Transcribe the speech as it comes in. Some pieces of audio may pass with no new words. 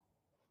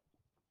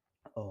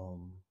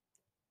Um,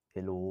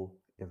 Hello,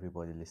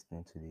 everybody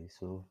listening to this.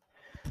 So,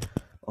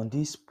 on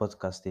this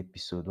podcast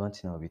episode, one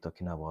thing I'll be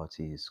talking about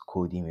is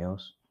code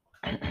emails.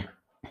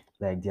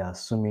 Like, there are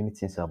so many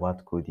things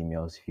about code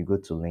emails. If you go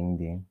to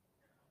LinkedIn,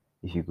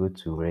 if you go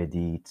to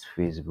Reddit,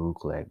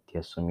 Facebook, like,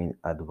 there's so many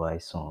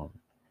advice on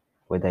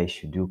whether you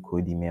should do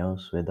code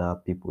emails, whether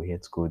people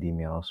hate code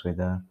emails,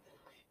 whether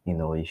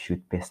you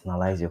should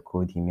personalize your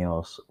code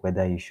emails,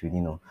 whether you should,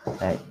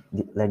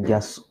 like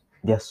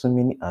there's so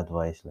many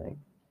advice,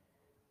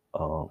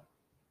 uh,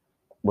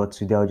 but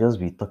today I'll just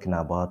be talking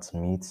about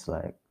myths,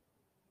 like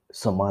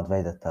some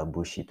advice that are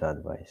bullshit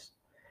advice.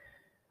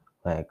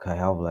 Like I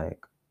have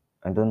like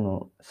I don't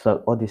know.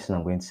 So all this thing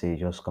I'm going to say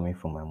is just coming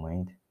from my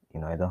mind.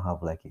 I don't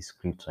have like a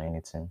script or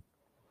anything.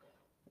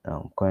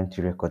 I'm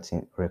currently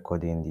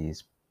recording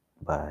this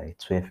by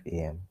 12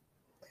 a.m.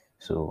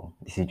 So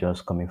this is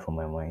just coming from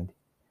my mind.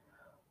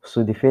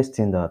 So the first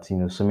thing that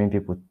so many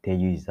people tell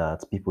you is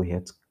that people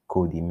hate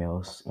cold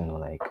emails.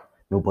 Like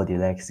nobody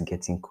likes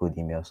getting cold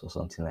emails or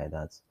something like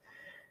that.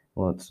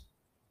 But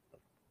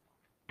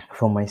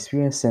from my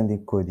experience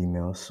sending cold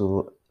emails,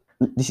 so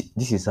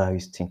this is how I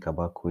used to think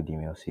about cold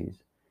emails is,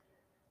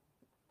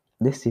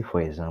 let's say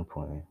for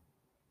example,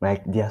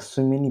 like there are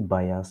so many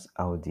buyers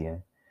out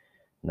there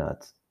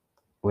that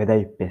whether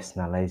you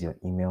personalize your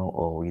email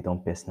or you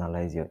don't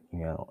personalize your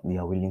email, they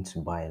are willing to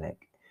buy.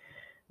 Like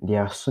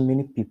there are so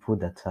many people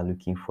that are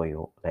looking for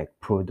your like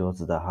products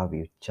that have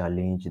a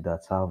challenge,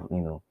 that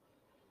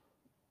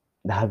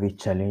have a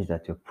challenge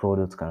that your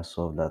product can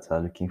solve, that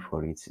are looking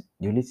for it.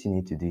 The only thing you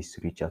need to do is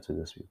to reach out to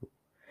those people.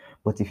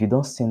 But if you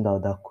don't send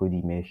out that code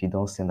email, if you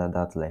don't send out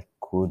that like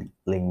code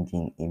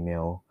LinkedIn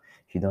email,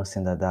 if you don't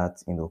send out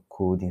that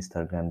code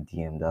Instagram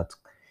DM, that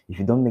if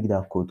you don't make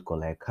that code call,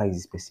 like how is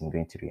this person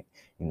going to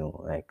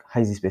like how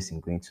is this person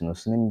going to know?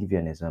 So let me give you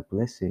an example.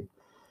 Let's say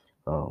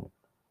um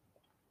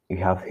you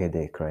have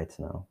headache right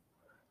now,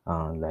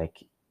 and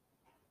like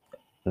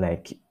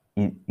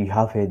you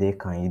have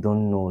headache and you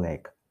don't know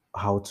like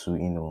how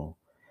to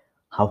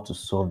how to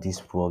solve this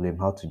problem,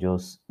 how to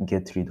just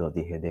get rid of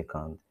the headache,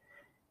 and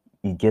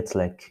you get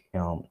like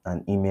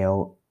an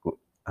email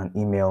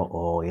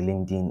or a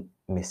LinkedIn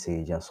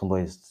message, and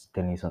somebody is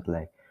telling you something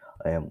like,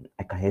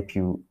 I can help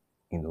you,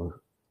 you know,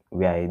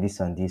 we are this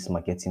and this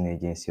marketing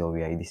agency, or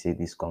we are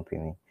this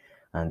company,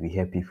 and we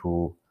help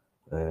people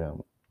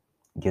um,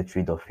 get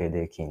rid of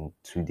headache in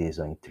 2 days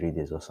or in 3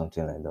 days or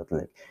something like that.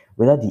 Like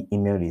whether the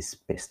email is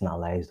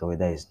personalized or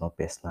whether it's not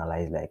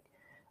personalized, like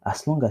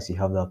as long as you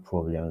have that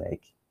problem,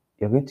 like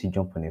you're going to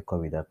jump on a call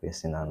with that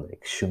person and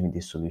like show me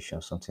the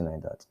solution, something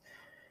like that.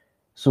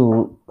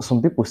 So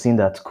some people saying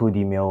that code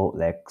email,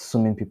 like so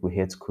many people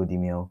hate code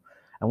email.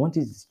 I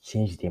wanted to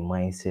change their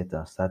mindset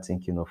and start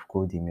thinking of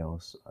code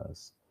emails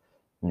as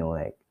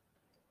like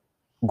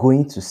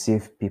going to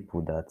save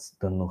people that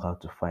don't know how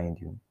to find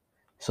you.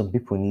 Some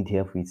people need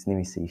help with, let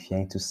me say, if you're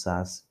into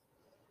SaaS,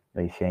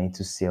 or if you're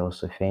into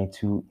sales, or if you're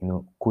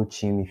into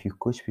coaching, if you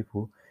coach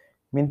people,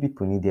 many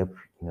people need help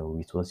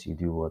with what you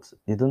do, what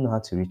they don't know how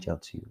to reach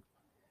out to you.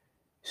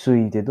 So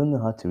if they don't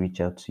know how to reach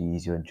out to you,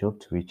 it's your job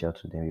to reach out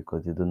to them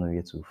because they don't know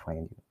where to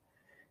find you.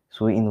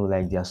 So,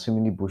 like there are so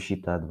many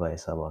bullshit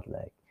advice about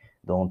like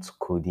don't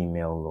code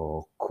email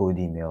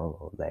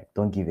or like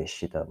don't give a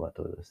shit about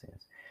all those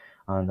things.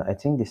 And I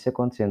think the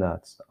second thing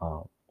that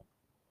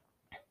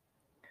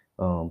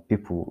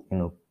people,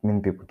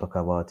 many people talk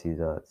about is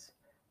that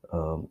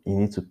you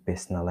need to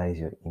personalize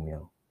your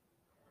email.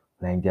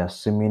 Like there are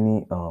so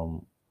many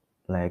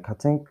like I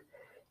think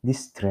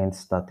this trend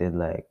started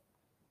like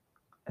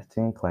I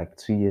think like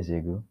 2 years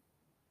ago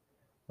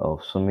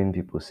of so many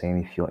people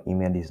saying if your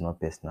email is not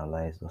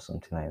personalized or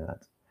something like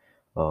that,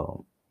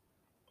 um,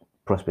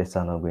 prospects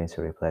are not going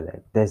to reply.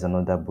 Like there's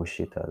another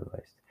bullshit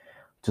advice.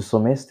 To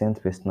some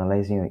extent,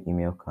 personalizing your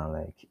email can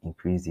like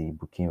increase the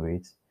booking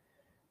rate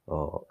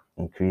or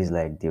increase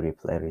like the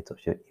reply rate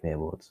of your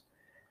email. But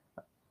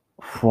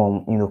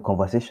from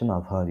conversation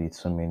I've had with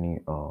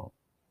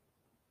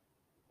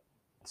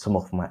some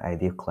of my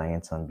ideal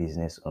clients and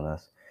business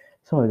owners,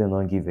 some of them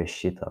don't give a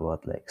shit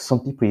about like some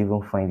people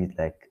even find it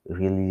like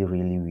really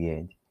really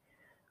weird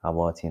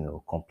about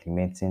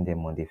complimenting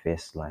them on the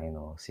first line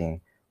or saying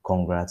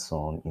congrats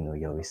on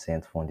your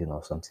recent funding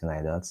or something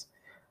like that,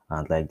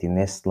 and like the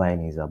next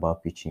line is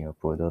about pitching your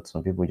product.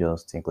 Some people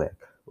just think like,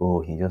 oh,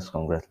 he just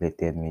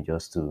congratulated me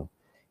just to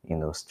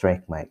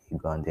strike my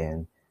ego and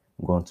then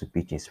go on to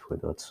pitch his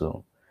product.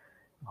 So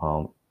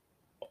um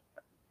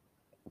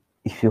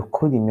if your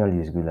code email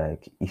is good,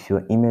 like if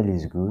your email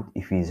is good,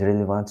 if it's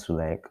relevant to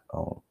like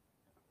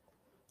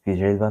if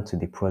it's relevant to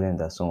the problem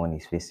that someone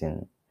is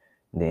facing,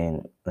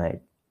 then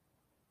like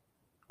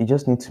you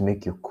just need to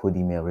make your code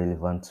email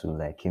relevant to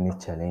like any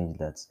challenge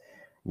that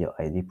your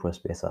ID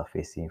prospects are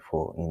facing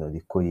for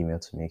the code email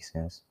to make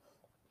sense.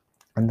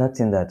 And that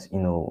thing that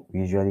we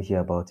usually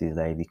hear about is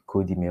like the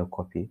code email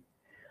copy.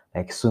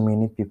 Like so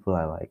many people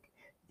are like,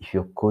 if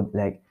your code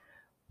like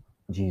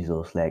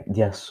Jesus, like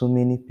there are so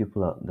many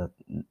people that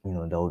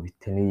that will be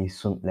telling you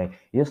some like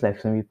just like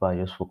some people are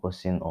just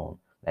focusing on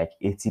like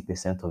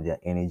 80% of their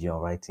energy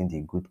on writing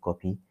the good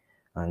copy,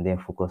 and then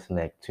focusing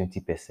like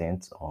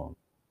 20%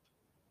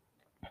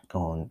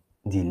 on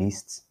the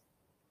list.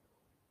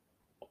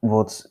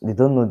 But they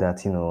don't know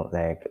that,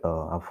 like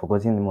I've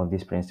forgotten the name of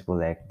this principle,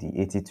 like the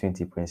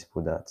 80-20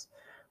 principle, that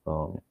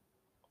um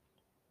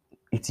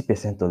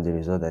 80% of the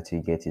result that you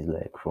get is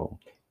like from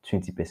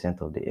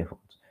 20% of the effort.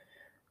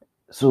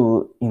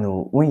 So,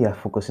 when you're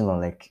focusing on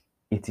like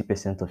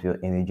 80% of your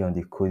energy on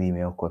the cold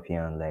email copy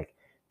and like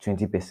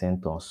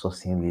 20% on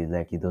sourcing leads,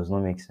 like it does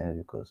not make sense,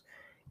 because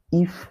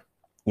if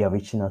you're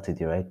reaching out to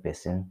the right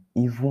person,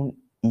 even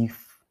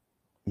if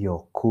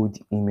your code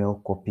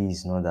email copy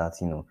is not that,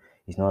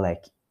 it's not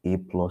like A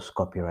plus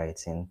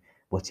copywriting,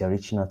 but you're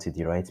reaching out to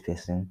the right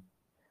person,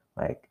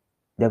 like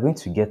they're going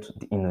to get,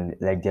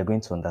 like they're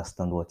going to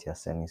understand what you're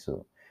saying.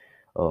 So,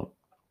 um,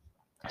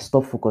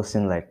 stop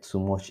focusing like too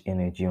much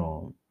energy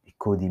on the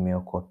code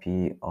email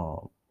copy,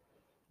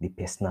 the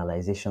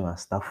personalization, and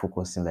start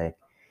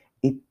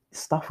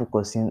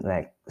focusing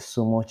like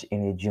so much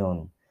energy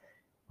on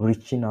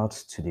reaching out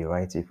to the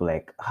right people.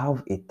 Like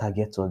have a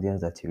target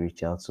audience that you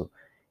reach out to.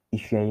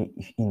 If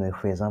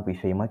for example,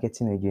 if you're a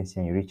marketing agency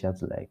and you reach out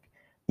to like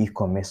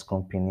e-commerce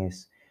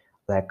companies,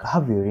 like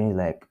have a range,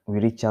 like we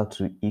reach out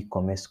to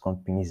e-commerce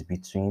companies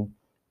between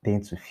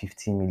 10 to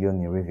 50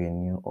 million in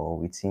revenue, or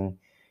within,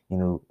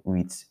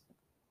 with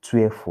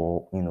 12,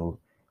 or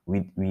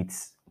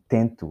with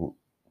 10 to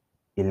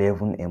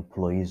 11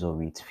 employees, or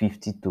with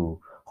 50 to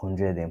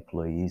 100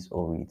 employees,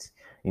 or with,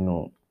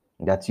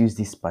 that use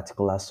this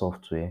particular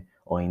software,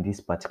 or in this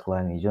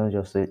particular niche. You don't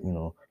just say,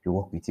 you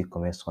work with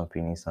e-commerce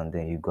companies and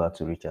then you go out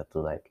to reach out to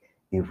like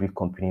every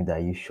company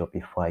that use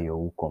Shopify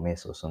or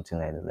WooCommerce or something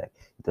like that. Like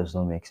it does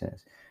not make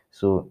sense.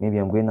 So maybe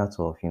I'm going out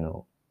of,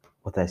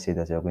 what I say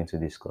that you're going to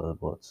discuss,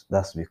 but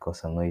that's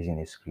because I'm not using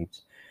a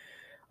script.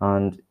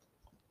 And,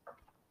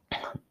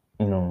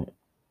 you know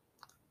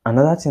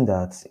another thing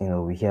that,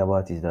 we hear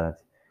about is that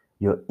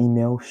your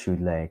email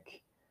should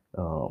like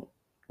um,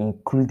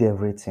 include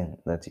everything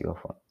that you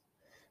offer.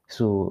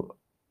 So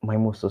my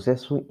most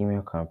successful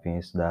email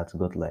campaigns that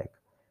got like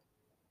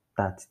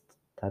 30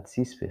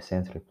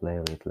 36% reply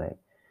rate, like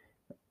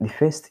the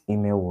first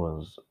email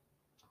was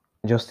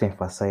just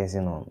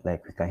emphasizing on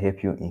like we can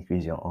help you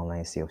increase your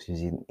online sales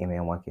using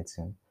email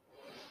marketing.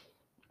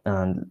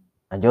 And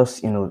I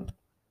just,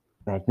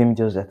 like let me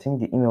just, I think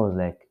the email was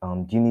like,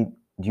 do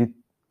you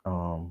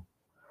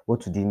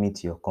what would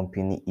limit your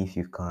company if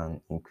you can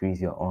increase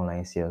your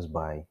online sales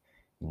by,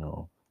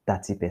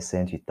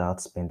 30%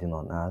 without spending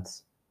on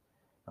ads?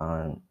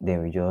 And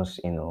then we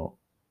just,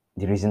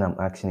 the reason I'm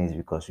asking is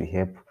because we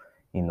help,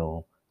 you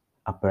know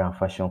apparel and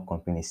fashion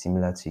companies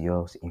similar to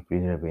yours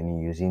increase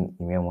revenue using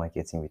email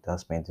marketing without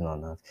spending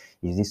on ads.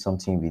 Is this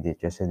something you'd be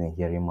interested in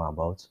hearing more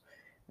about?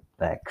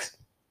 like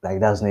like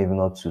that's not even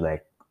up to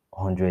like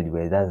 100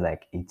 words, that's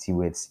like 80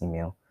 words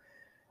email.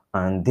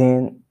 And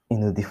then,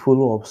 the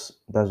follow-ups,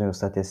 that's when we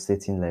started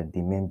stating like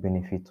the main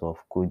benefit of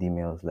cold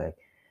emails, like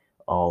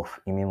of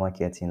email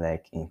marketing,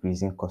 like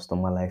increasing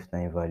customer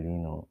lifetime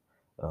value,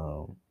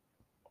 um,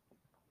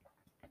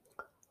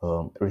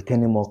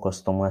 retaining more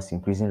customers,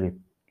 increasing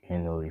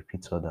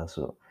repeat orders.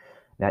 So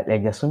like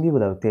there's some people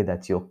that will tell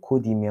that your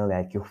code email,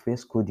 like your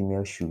first code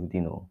email should,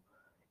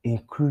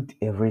 include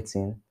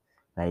everything,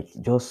 like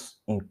just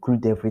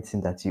include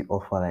everything that you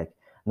offer. Like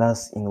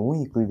that's, when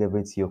you include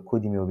everything, your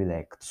code email will be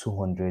like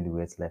 200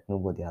 words, like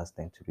nobody has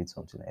time to read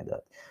something like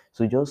that.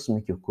 So just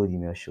make your code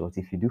email short.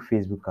 If you do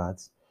Facebook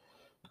ads,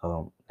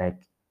 like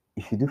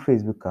if you do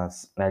Facebook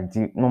ads, like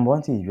the number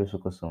one thing you just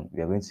focus on,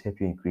 we are going to help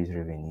you increase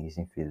revenue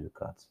using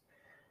Facebook ads.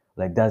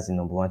 Like that's the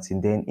number one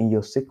thing. Then in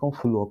your second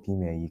follow-up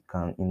email, you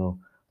can,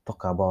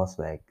 talk about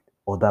like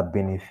other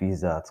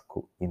benefits that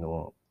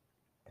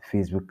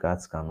Facebook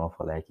ads can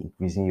offer, like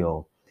increasing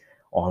your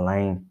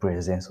online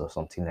presence or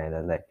something like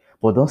that. Like,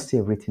 but don't say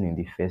everything in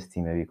the first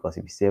email, because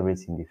if you say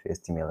everything in the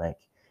first email, like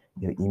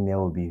your email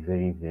will be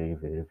very, very,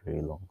 very,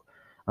 very long.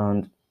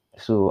 And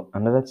so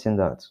another thing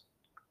that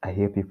I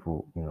hear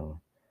people,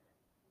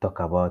 talk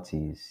about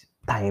is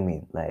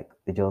timing. Like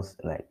they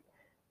just like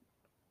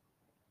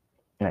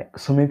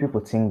so many people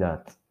think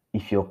that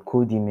if your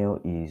code email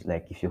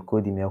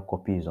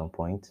copy is on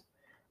point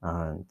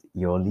and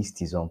your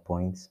list is on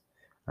point,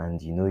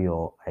 and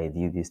your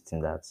ideal this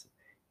thing, that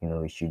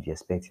you should be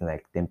expecting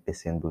like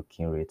 10%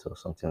 booking rate or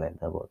something like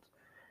that. But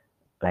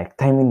like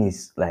timing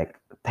is like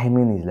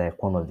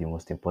one of the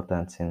most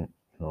important thing,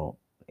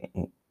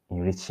 in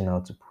reaching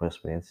out to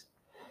prospects.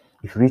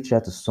 If you reach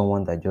out to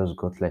someone that just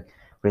got, like,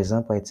 for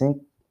example, I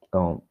think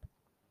um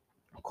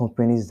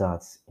companies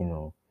that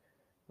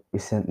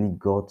recently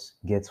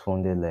get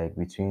funded, like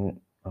between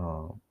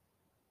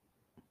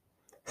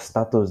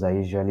startups that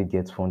usually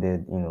get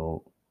funded,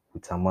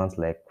 with amounts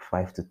like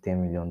 $5 to $10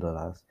 million.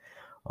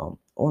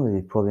 One of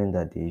the problems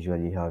that they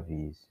usually have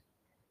is,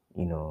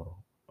 you know,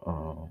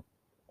 um,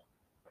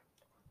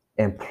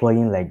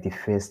 employing like the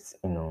first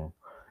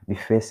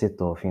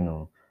set of,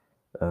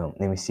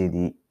 let me say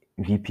the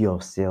VP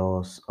of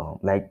sales,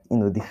 like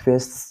the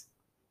first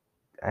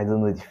I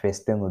don't know, the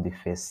first 10 or the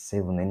first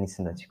 7,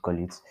 anything that you call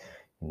it,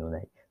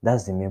 like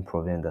that's the main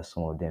problem that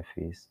some of them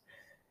face.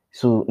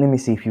 So let me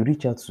say, if you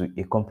reach out to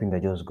a company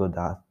that just got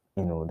that,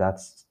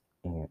 that's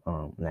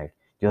like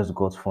just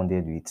got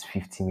funded with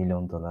 $50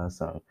 million,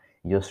 and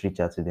you just reach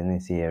out to them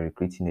and say a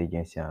recruiting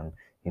agency, and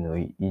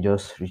you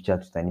just reach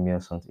out to an email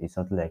or something. It's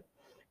something like,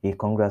 hey,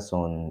 congrats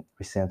on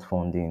recent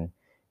funding.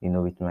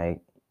 With my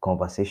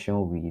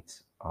conversation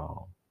with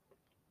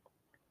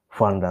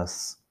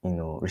founders,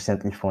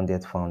 recently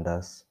funded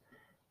founders,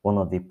 one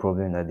of the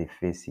problems that they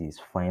face is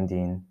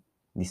finding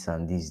this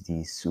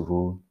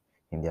role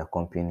in their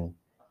company.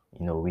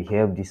 We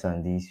help this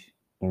and this,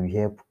 and we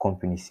help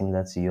companies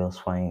similar to yours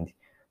find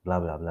blah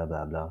blah blah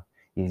blah blah.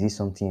 Is this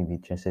something you'd be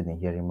interested in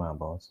hearing more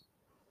about?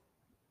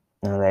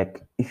 And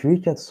like, if you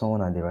reach out to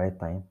someone at the right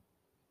time,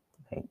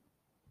 like,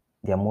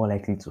 they are more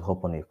likely to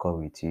hop on a call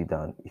with you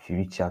than if you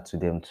reach out to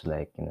them to,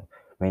 like,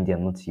 when they are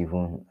not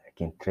even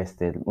like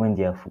interested, when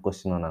they are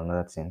focusing on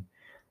another thing.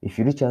 If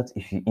you reach out,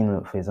 if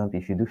for example,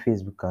 if you do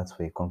Facebook ads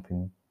for a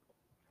company,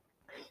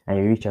 and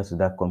you reach out to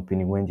that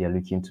company when they are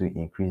looking to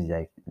increase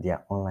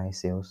their online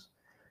sales,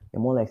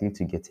 you're more likely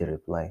to get a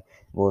reply.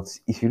 But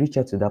if you reach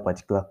out to that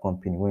particular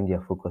company when they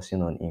are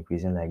focusing on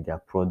increasing like their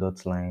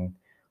product line,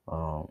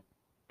 um,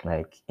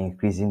 like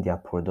increasing their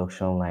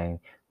production line,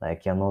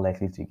 like, you're not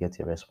likely to get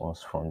a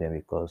response from them,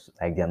 because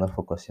like they're not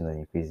focusing on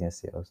increasing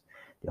sales,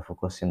 they're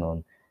focusing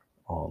on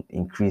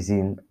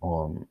increasing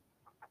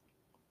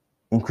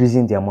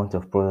the amount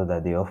of product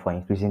that they offer,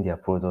 increasing their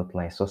product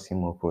line, sourcing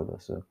more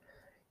products. So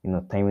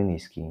timing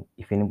is key.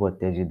 If anybody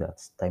tells you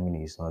that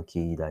timing is not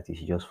key, that you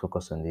should just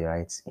focus on the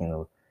right,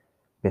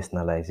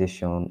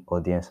 personalization,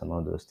 audience, and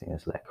all those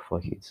things, like,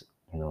 fuck it.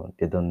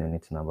 They don't know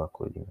anything about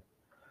coding.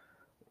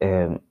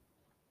 Um,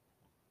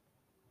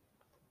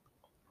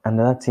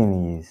 Another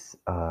thing is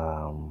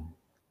um,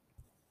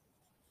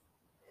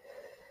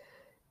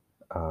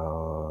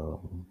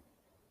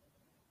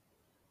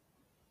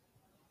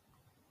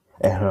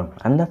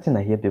 another thing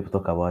I hear people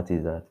talk about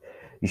is that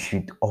you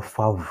should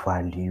offer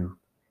value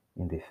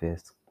in the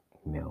first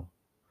email.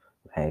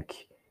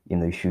 Like,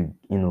 you should,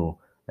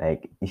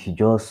 like, you should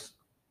just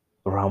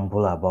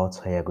ramble about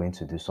how you're going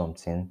to do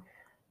something,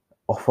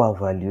 offer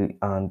value.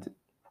 And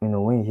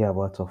when you hear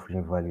about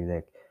offering value,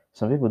 like,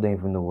 some people don't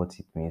even know what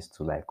it means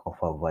to, like,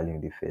 offer value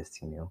in the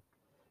first email.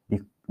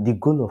 The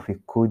goal of a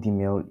cold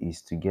email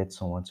is to get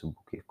someone to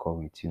book a call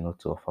with you, not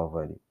to offer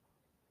value.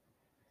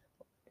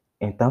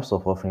 In terms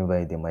of offering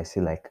value, they might say,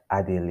 like,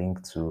 add a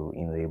link to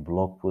a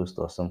blog post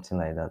or something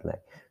like that.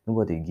 Like,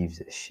 nobody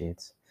gives a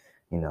shit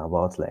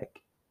about, like,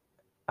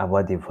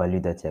 about the value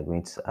that you're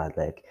going to add.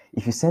 Like,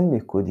 if you send me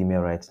a code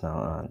email right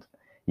now and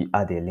you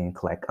add a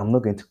link, like, I'm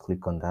not going to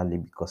click on that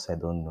link because I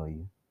don't know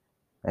you.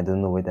 I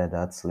don't know whether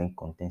that link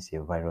contains a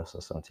virus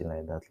or something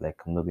like that. Like,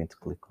 I'm not going to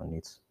click on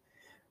it.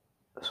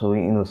 So,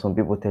 some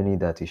people tell you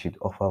that you should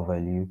offer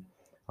value.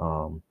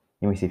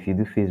 It means if you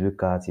do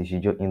Facebook ads, you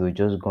should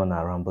just go on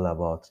and ramble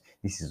about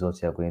this is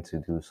what you're going to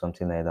do,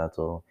 something like that.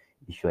 Or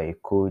if you're a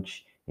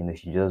coach, you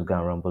should just go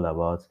and ramble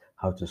about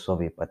how to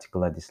solve a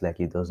particular dislike.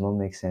 It does not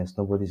make sense.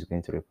 Nobody's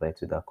going to reply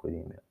to that code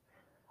email.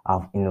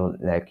 I've,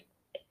 like,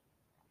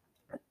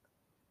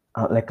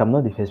 I'm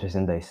not the first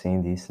person that is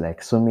saying this.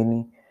 Like, so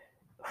many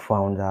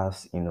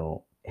founders,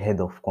 head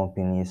of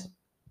companies,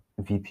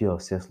 VP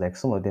of sales, like,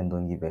 some of them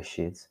don't give a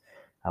shit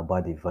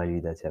about the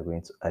value that you're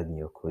going to add in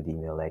your code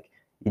email. Like,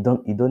 you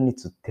don't need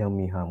to tell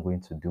me how I'm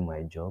going to do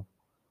my job.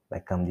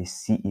 Like, I'm the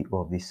CEO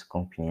of this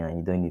company, and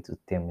you don't need to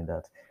tell me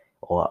that.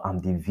 Or I'm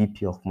the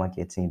VP of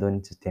marketing. You don't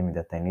need to tell me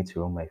that I need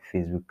to run my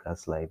Facebook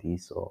ads like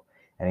this, or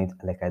I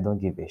don't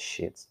give a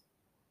shit.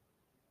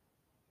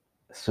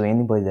 So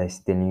anybody that's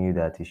telling you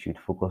that you should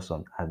focus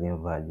on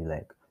adding value,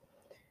 like,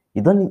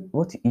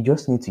 you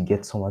just need to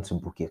get someone to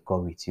book a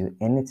call with you.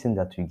 Anything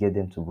that will get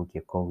them to book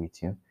a call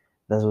with you,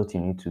 that's what you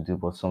need to do.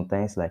 But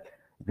sometimes, like,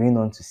 going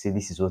on to say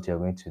this is what you're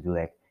going to do,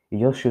 like, it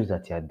just shows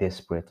that you're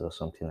desperate or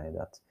something like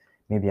that.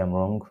 Maybe I'm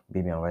wrong,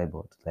 maybe I'm right,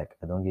 but like,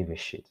 I don't give a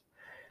shit.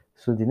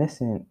 So the next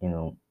thing,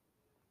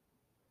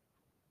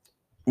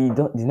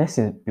 the next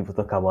thing people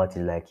talk about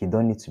is, like, you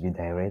don't need to be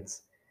direct.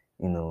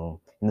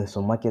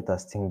 Some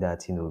marketers think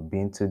that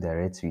being too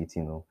direct with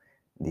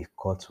the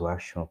call to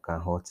action can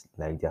hurt,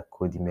 like, their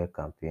cold email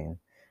campaign.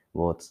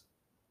 But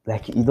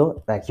like, you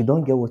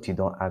don't get what you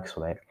don't ask for.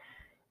 Like,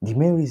 the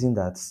main reason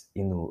that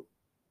you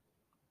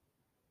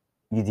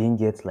didn't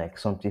get, like,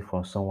 something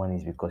from someone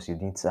is because you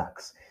didn't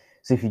ask.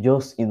 So if you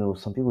just,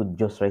 some people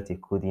just write a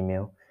code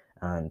email,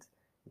 and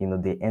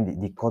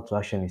the call to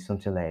action is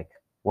something like,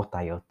 what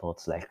are your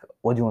thoughts? Like,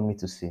 what do you want me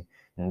to say?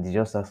 And they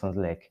just ask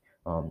something like,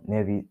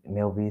 maybe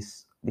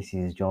Melvis, this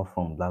is John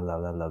from blah blah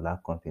blah blah blah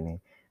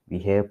company. We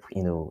help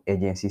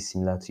agencies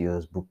similar to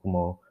yours book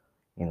more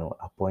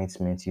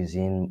appointments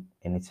using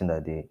anything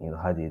that they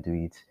how they do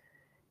it.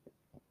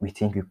 We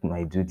think we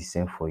might do the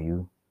same for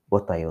you.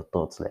 What are your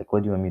thoughts? Like,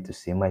 what do you want me to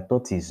say? My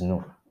thought is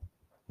no.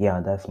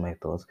 Yeah, that's my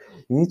thoughts.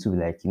 You need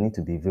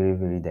to be very,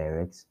 very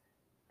direct.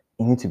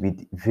 You need to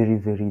be very,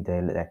 very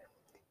direct. Like,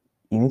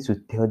 you need to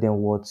tell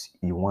them what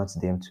you want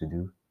them to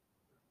do.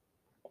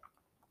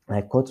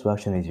 like call to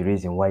action is the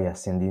reason why you're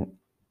sending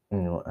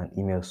an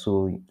email.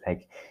 So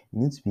like you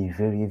need to be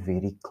very,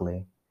 very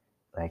clear,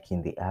 like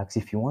in the ask.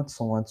 If you want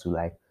someone to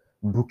like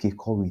book a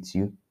call with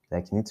you,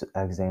 like you need to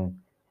ask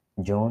them,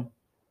 John,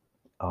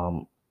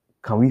 um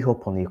can we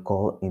hop on a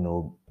call,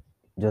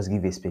 just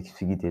give a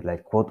specific date.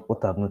 Like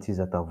what I've noticed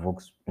that have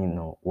worked,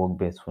 work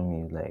best for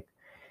me is like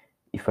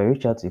if I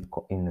reach out to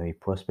a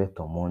prospect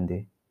on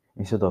Monday,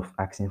 instead of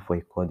asking for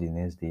a call the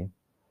next day,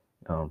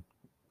 um,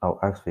 I'll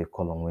ask for a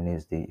call on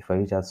Wednesday. If I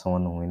reach out to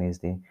someone on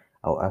Wednesday,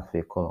 I'll ask for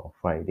a call on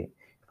Friday.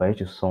 If I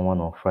reach out to someone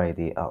on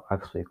Friday, I'll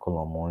ask for a call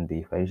on Monday.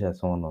 If I reach out to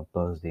someone on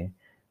Thursday,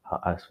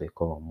 I'll ask for a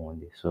call on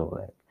Monday. So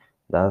like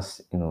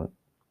that's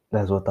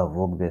that's what have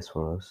worked best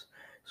for us.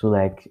 So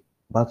like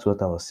back to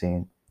what I was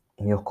saying,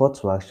 in your call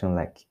to action,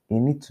 like you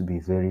need to be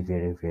very,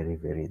 very, very,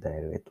 very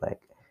direct.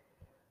 Like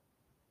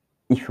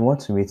if you want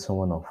to meet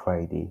someone on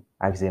Friday,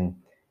 ask them,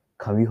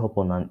 can we hop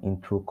on an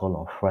intro call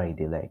on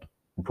Friday? Like,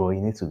 bro,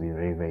 you need to be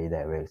very, very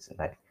direct.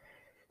 Like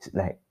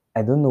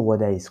I don't know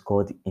whether it's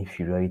called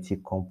inferiority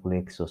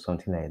complex or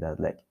something like that.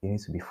 Like, you need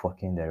to be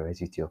fucking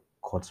direct with your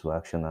call to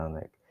action and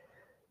like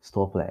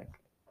stop like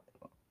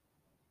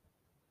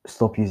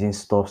stop using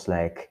stuffs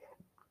like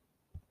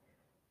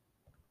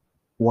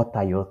what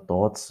are your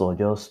thoughts or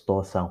just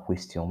thoughts and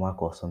question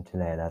mark or something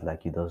like that.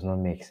 Like it does not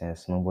make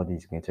sense.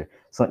 Nobody's going to.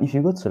 So if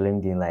you go to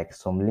LinkedIn, like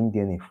some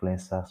LinkedIn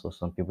influencers or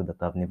some people that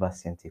have never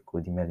sent a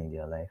code email in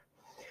their life,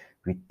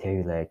 we tell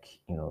you like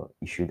you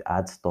should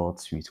add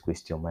thoughts with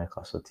question mark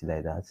or something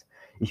like that.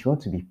 If you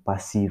want to be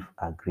passive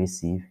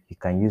aggressive, you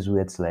can use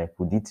words like,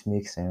 would it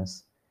make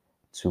sense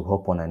to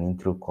hop on an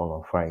intro call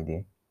on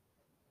Friday?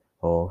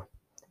 Or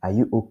are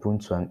you open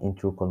to an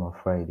intro call on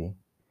Friday?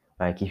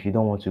 Like if you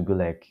don't want to go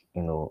like,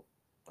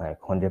 like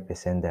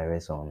 100%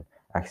 direct on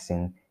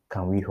asking,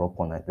 can we hop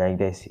on it? Like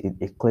there's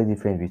a clear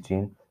difference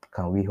between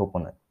can we hop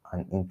on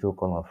an intro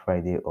call on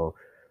Friday or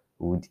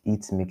would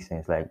it make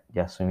sense? Like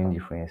there's so many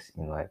difference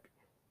in like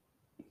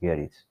you get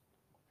it.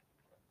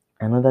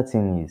 Another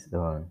thing is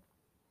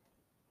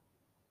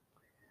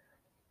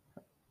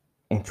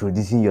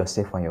introducing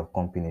yourself and your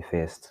company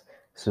first.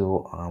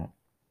 So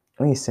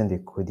when you send a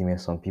code email,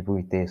 some people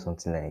will tell you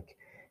something like,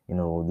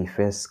 the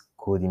first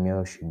code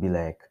email should be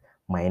like,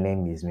 my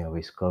name is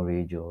Melvis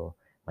Courage, or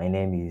my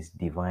name is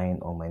Divine,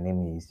 or my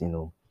name is,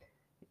 Elon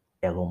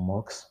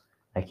Musk.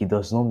 Like it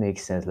does not make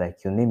sense.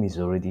 Like your name is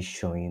already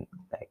showing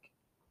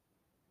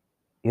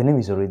in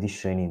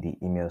the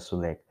email. So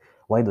like,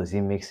 why does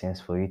it make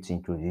sense for you to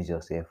introduce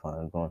yourself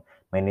and go,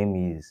 my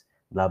name is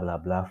blah blah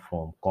blah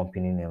from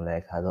company name?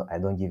 Like I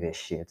don't give a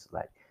shit.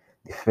 Like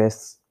the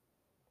first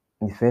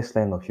the first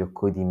line of your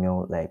code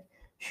email like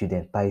should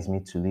entice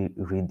me to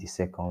read the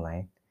second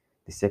line.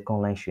 The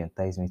second line should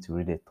entice me to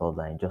read the third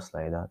line, just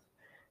like that.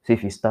 So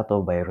if you start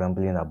off by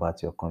rambling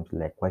about your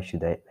company, like why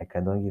should I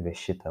don't give a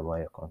shit about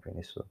your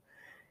company. So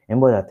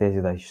anybody that tells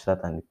you that you should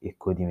start a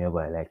code email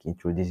by like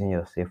introducing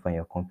yourself and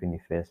your company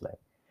first, like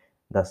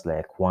that's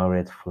like one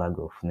red flag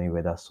of knowing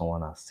whether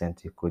someone has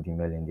sent a code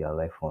email in their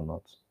life or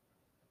not.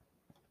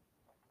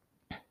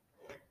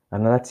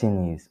 Another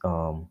thing is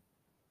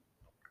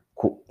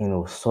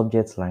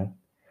subject line.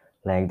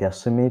 Like there are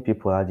so many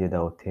people out there that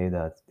will tell you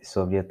that the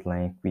subject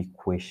line quick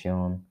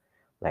question,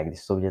 like the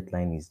subject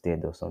line is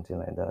dead or something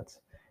like that.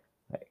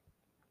 Like,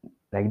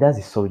 like that's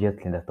the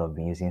subject line that I've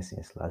been using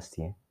since last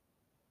year.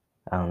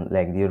 And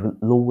like the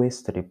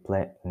lowest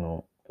reply,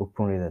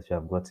 open rate that you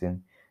have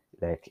gotten,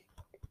 like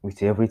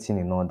with everything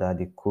in order,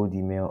 the code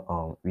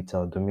email with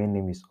our domain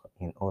name is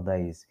in order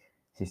is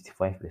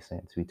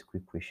 65% with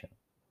quick question.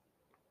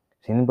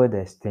 So anybody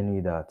that's telling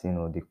you that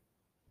the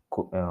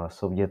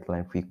subject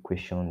line quick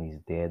question is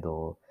dead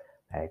or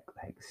like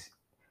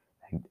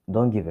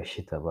don't give a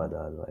shit about the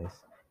advice.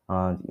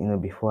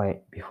 And before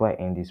I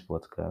end this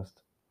podcast,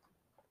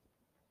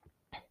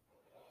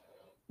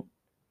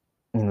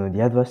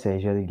 the advice I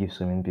usually give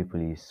so many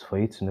people is for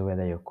you to know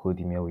whether your code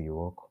email will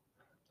work.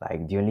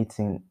 Like the only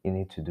thing you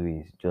need to do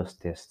is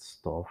just test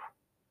stuff.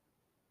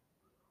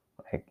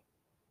 Like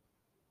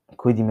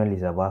code email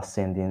is about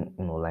sending,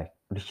 like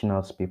reaching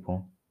out to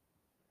people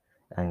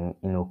and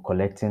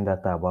collecting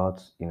data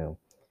about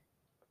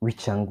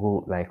which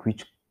angle, like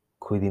which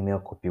code email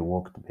copy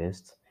worked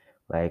best,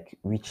 like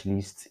which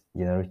list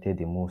generated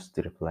the most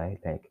reply.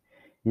 Like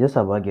it's just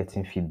about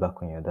getting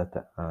feedback on your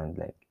data and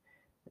like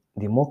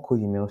the more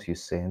code emails you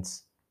send,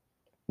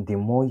 the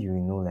more you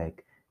know,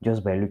 like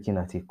just by looking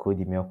at a code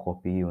email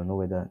copy, you will know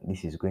whether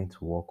this is going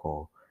to work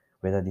or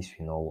whether this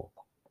will not work.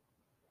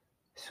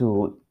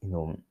 So,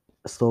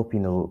 stop,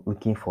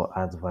 looking for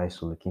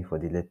advice or looking for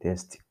the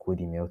latest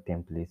code email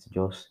template.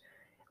 Just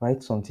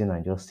write something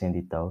and just send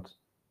it out.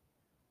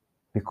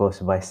 Because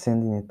by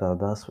sending it out,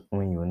 that's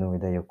when you know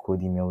whether your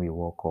code email will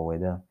work or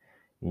whether,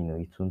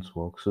 it won't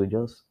work. So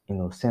just,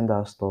 send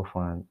out stuff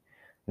and,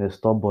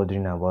 stop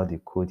bothering about the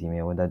code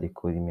email, whether the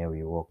code email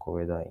will work or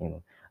whether,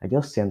 I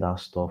just send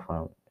out stuff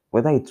and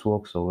whether it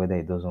works or whether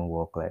it doesn't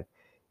work, like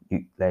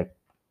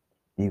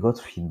you got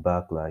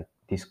feedback like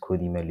this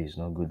code email is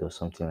not good or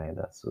something like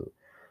that. So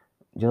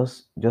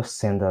just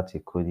send out a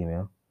code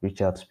email,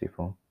 reach out to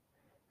people.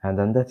 And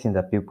another thing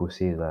that people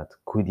say is that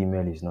code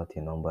email is not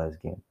a numbers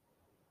game.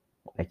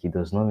 Like it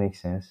does not make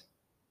sense.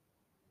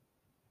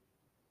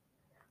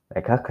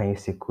 Like how can you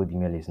say code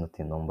email is not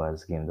a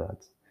numbers game? That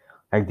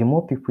like the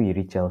more people you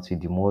reach out to,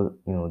 the more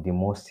the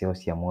more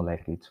sales you're more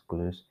likely to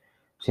close.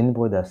 So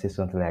anybody that says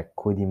something like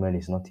code email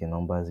is not a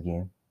numbers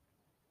game,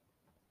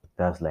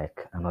 that's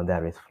like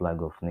another red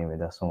flag of name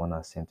that someone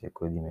has sent a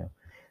code email.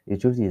 The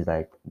truth is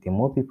like the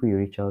more people you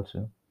reach out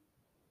to,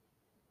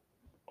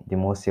 the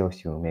more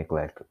sales you make.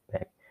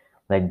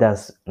 Like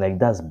that's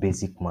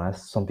basic math.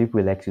 Some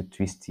people like to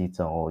twist it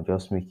or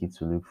just make it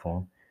to look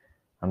fun.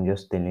 I'm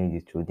just telling you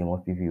the truth. The more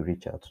people you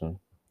reach out to,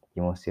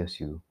 the more sales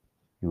you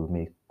will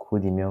make.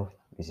 Code email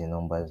is a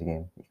numbers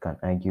game. You can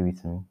argue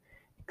with me,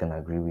 you can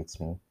agree with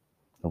me.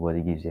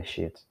 Nobody gives a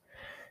shit.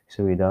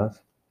 So with that,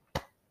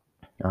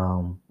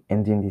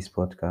 ending this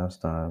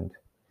podcast and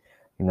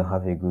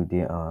have a good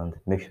day and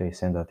make sure you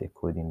send out a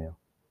code email.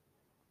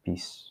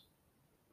 Peace.